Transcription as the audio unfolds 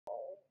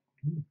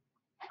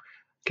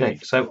Okay,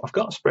 so I've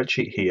got a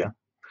spreadsheet here,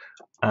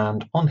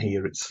 and on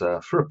here it's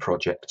for a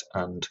project,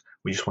 and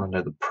we just want to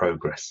know the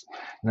progress.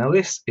 Now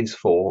this is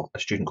for a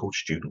student called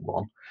Student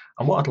 1,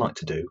 and what I'd like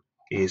to do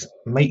is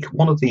make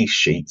one of these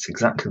sheets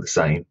exactly the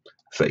same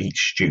for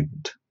each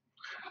student.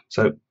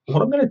 So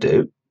what I'm going to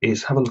do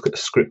is have a look at the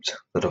script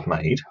that I've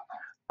made,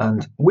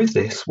 and with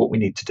this what we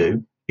need to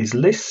do is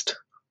list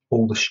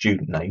all the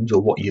student names,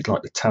 or what you'd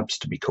like the tabs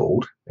to be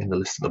called, in the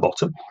list at the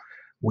bottom.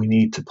 We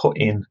need to put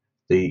in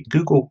the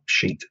Google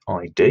Sheet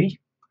ID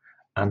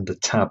and the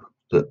tab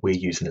that we're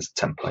using as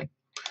a template.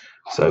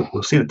 So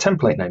we'll see the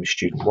template name is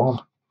Student 1,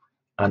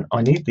 and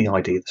I need the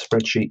ID of the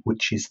spreadsheet,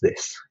 which is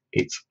this.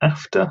 It's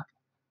after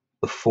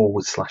the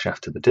 /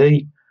 after the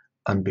D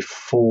and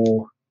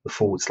before the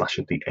 /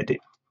 of the edit.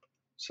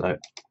 So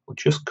we'll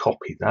just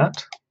copy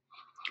that.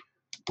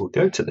 We'll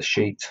go to the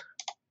sheet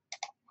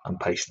and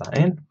paste that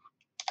in.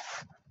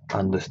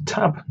 And the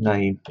tab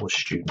name was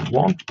Student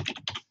 1.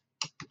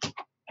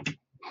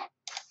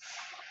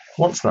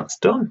 Once that's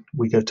done,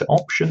 we go to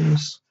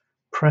Options,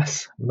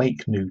 press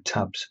Make New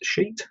Tabs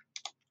Sheet.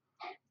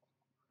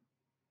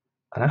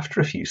 And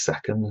after a few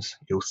seconds,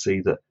 you'll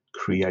see that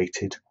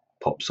Created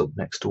pops up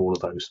next to all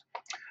of those.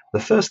 The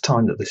first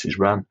time that this is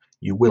run,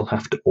 you will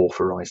have to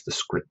authorize the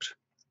script.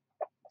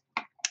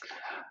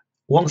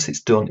 Once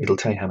it's done, it'll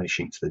tell you how many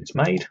sheets that it's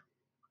made.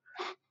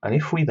 And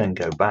if we then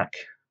go back,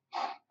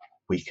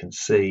 we can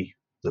see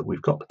that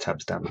we've got the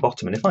tabs down the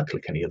bottom. And if I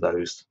click any of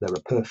those, they're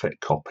a perfect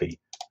copy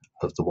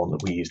of the one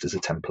that we used as a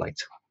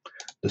template.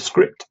 The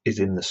script is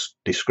in the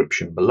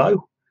description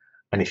below.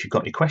 And if you've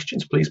got any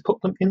questions, please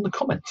put them in the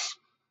comments.